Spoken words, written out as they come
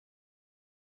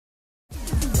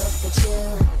look at you,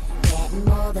 getting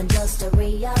more than just a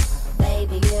re-up.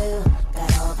 Baby, you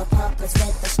got all the puppets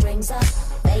with the strings up,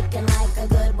 faking like a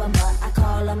good one, but I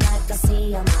call them like I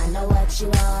see them. I know what you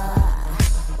are,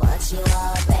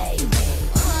 baby.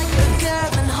 Pull your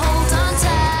girl and hold on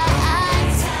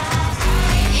tight.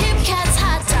 Hip cats,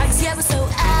 hot dogs, yeah, we're so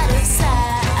out of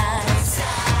sight.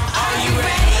 Are you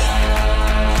ready?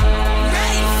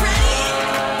 Ready, Freddy?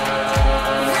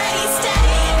 Ready,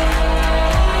 steady?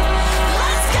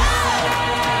 Let's go!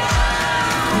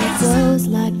 It goes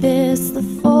like this: the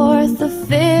fourth, the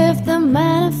fifth, the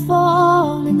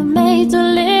manifold, and the major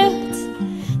lift.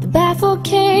 The baffled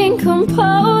king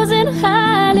composing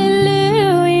hallelujah.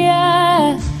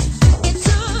 It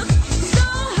took so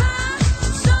high,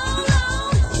 so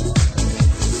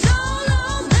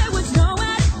long, there was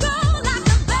nowhere to go like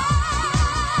a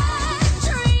bad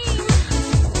dream.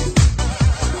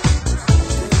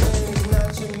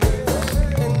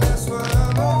 And that's why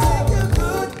I'm gonna make you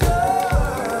good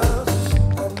girl.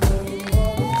 Good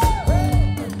girl.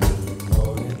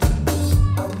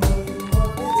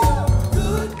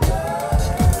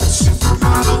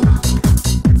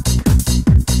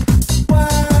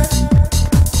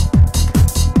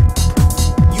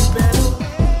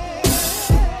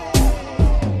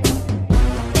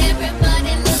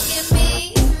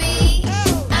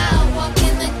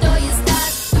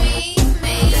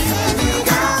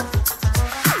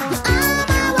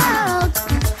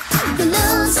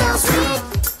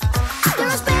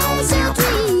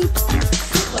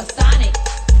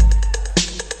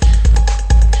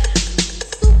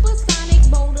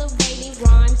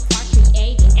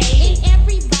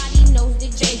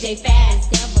 Fast,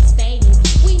 devastating.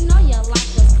 We know you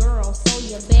like a girl, so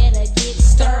you better get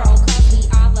stirred. Cause we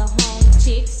are the home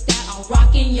chicks that are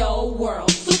rocking your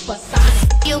world.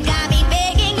 Supersonic. You got me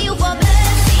begging you for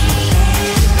mercy.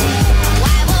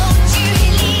 Why won't you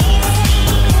release me?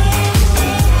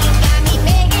 You got me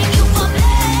begging you for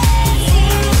mercy.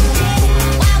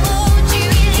 Why won't you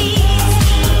release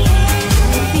me?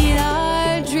 My feet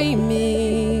are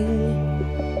dreaming.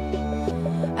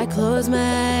 I close my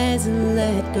eyes and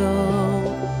let go.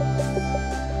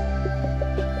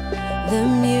 The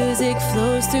music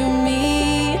flows through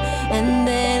me, and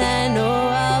then I know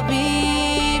I'll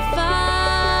be fine.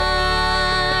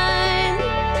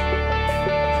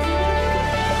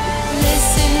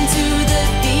 Listen to the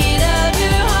beat of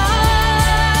your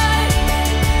heart.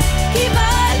 Keep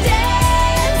on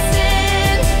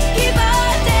dancing, keep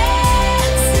on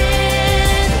dancing.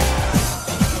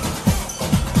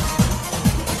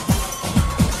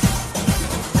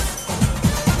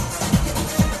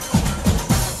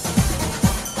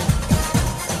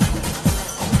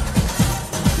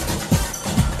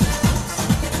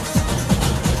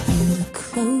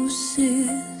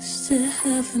 Closest to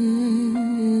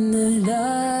heaven that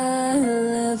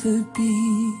I'll ever be,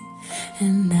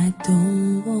 and I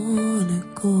don't wanna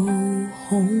go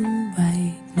home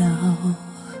right now.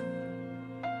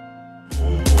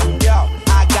 Yo,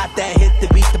 I got that hit to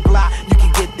beat the block. You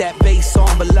can get that bass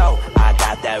on below. I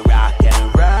got that rock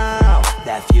and roll,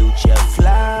 that future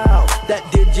flow, that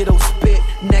digital spit,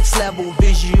 next level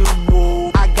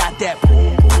visual. I got that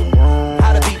boom boom boom.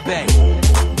 How to beat bang.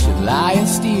 Lie and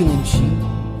steal and cheat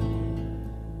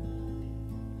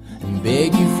and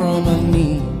beg you from her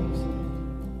knees,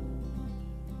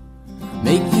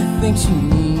 make you think she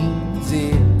needs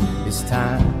it this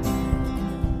time.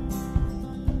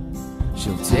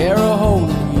 She'll tear a hole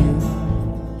in you,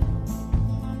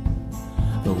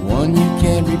 the one you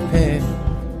can't repair.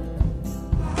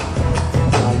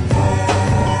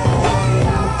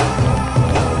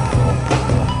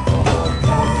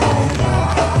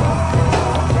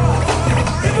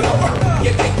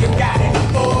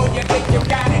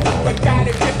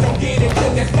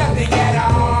 There's nothing at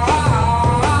all.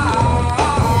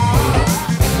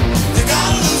 You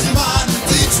gotta lose your mind in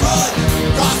Detroit,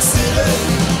 Rock City.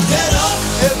 Get up,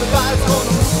 everybody's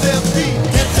gonna move their feet.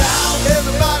 Get down,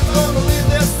 everybody's gonna leave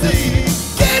their seat.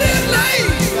 Get in late.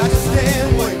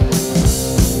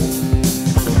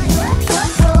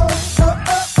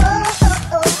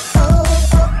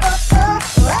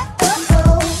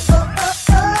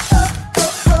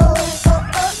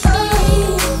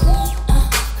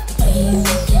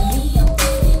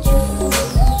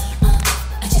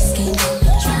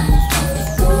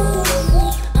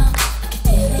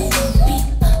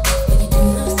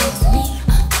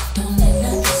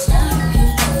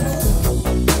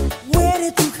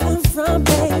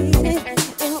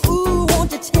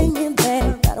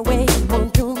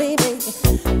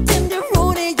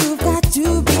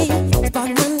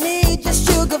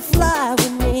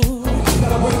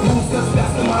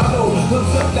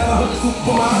 Hey,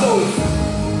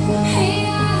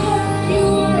 I heard you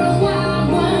were a wild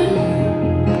one.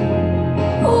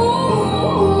 Ooh,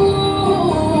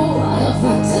 if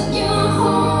I took you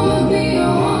home, you'd be a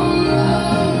home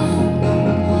run.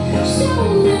 Show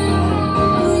me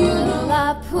how you know. I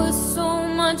put so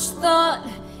much thought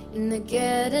into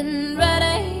getting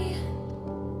ready,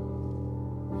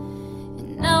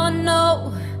 and now I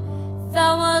know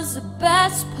that was the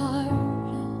best part.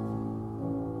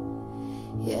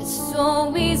 It's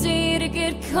so easy to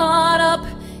get caught up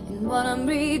in what I'm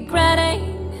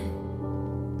regretting.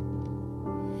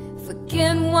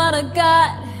 Forget what I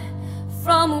got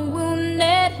from a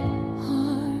wounded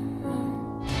heart.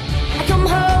 I come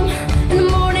home in the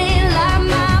morning like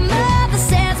my mother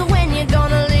says, when you're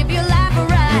gonna live your life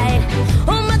right.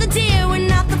 Oh, mother dear, we're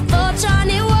not the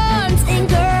fortunate ones, and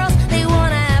girls, they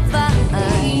wanna have fun.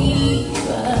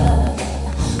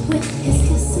 With his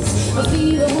kisses, a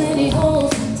fever when he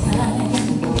holds me tight.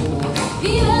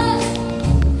 Fever,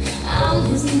 I'm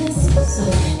his mistress,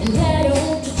 and Daddy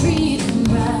won't you treat him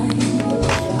right.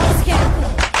 Oh, Scampi,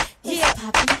 yeah,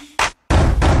 Poppy,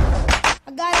 I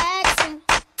gotta ask him,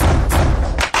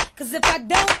 'cause if I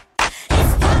don't,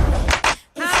 it's Poppy.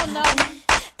 I don't know,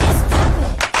 it's Poppy.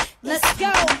 Let's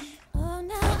go. Oh,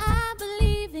 now I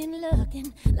believe in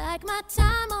looking like my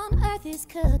time on earth is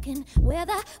cooking,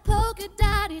 whether polka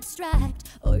dotted, striped,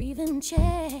 or even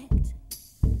checked,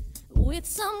 with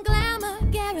some glamour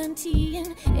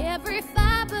guaranteeing every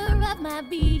fiber of my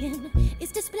being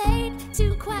is displayed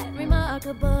to quite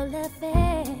remarkable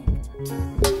effect.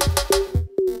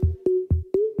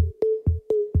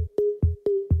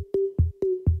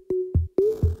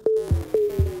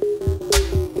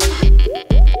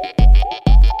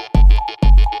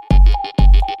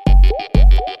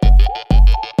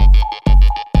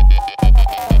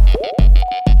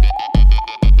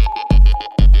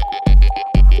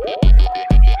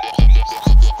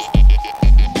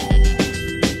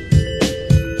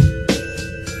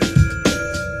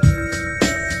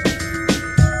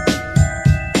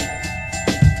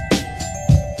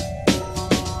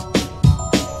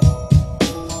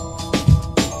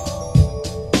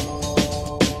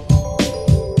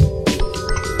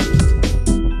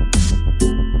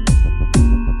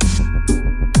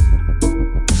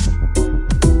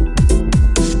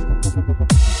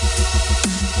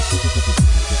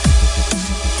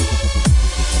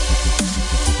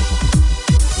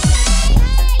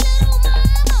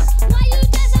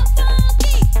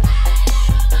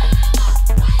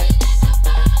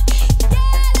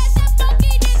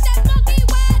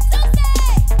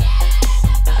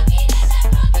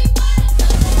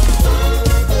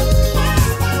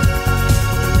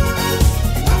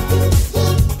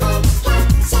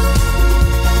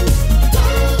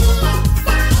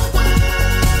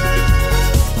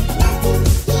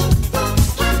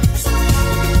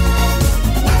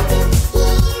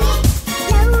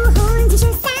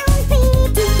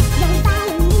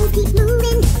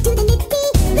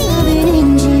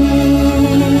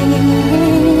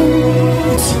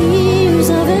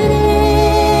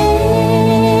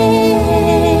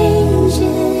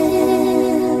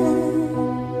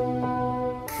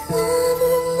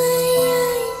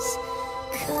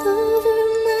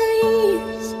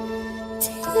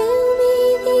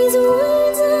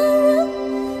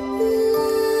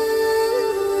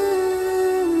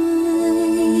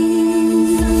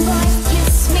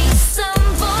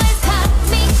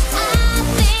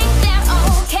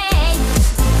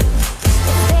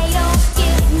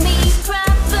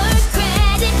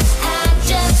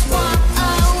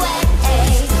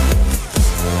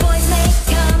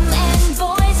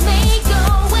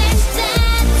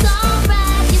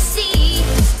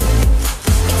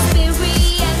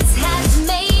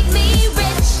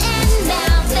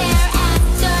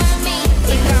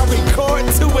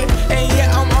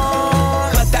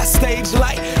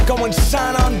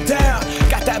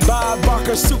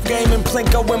 Suit game and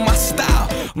Plinko in my style.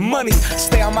 Money,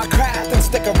 stay on my craft and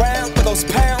stick around for those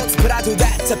pounds. But I do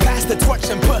that to pass the torch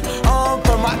and put on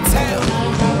for my town.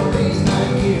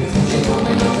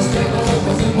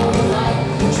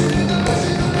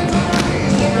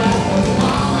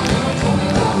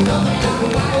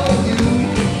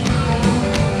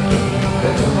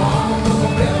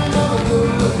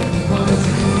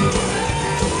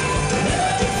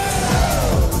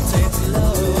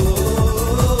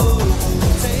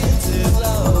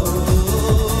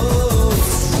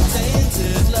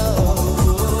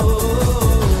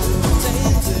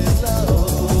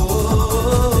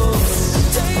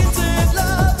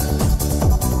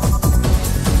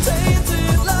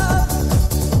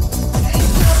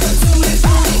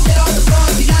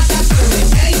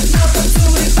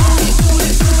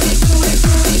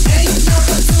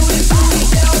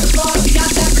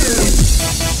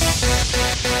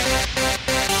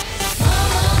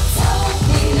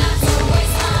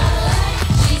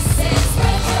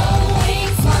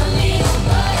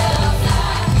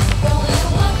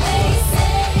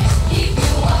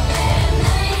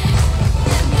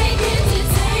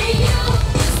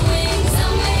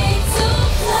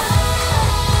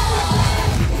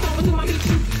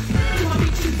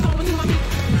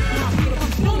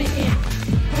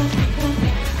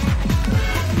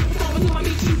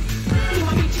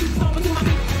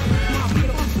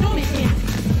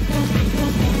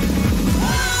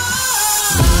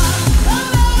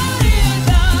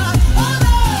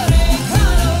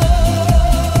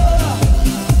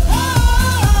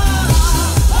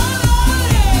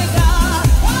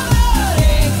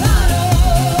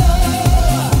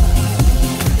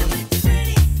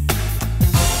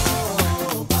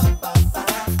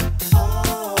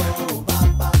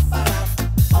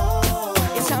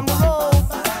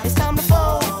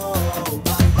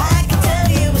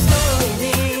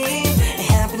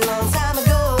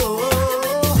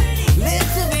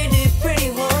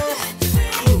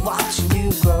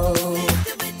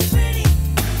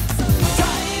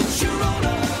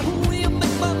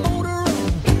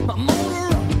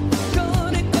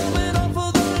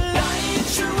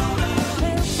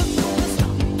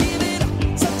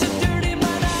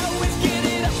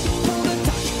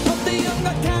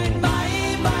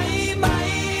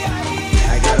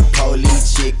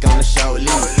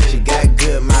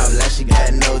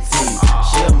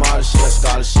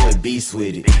 beast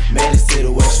with it. Made it to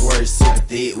the West Word, super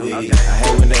thick with it. I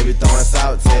hate when they be throwing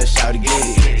salt, tell shout to get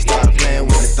it. Start playing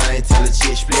with the thing, tell the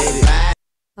chick split it.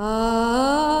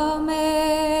 Amazing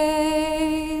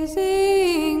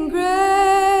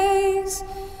grace,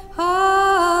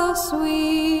 how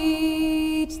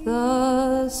sweet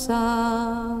the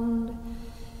sound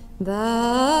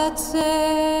that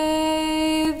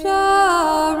saved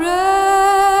a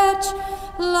wretch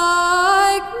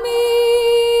like me.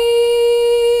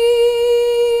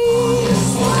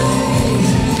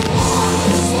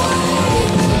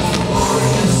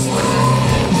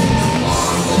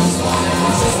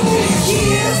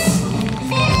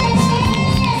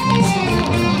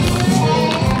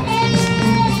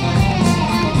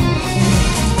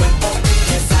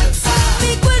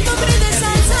 Mi cuerpo prende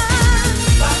salsa.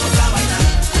 Vamos a bailar.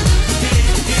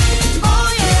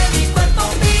 Oye, mi cuerpo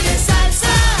pide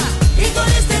salsa. Y con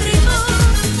este ritmo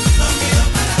no quiero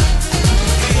parar.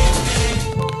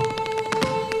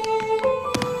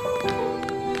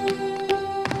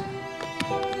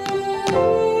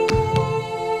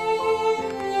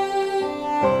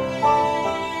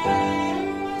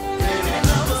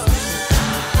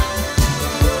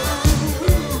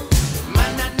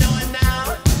 Man, I know it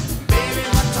now. Baby,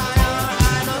 my time,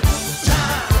 I know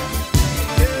time.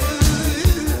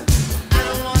 I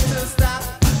don't want to stop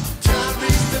till I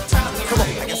reach the top. Come on,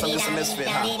 I guess I'm just a misfit,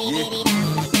 huh? Yeah.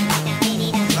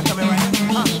 Do I come in right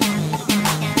now? Huh?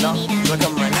 No? Do I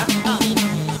come in right now?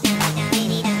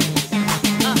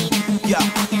 Yeah.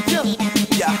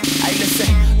 Hey,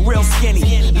 listen, real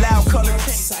skinny, loud color,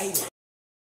 excited.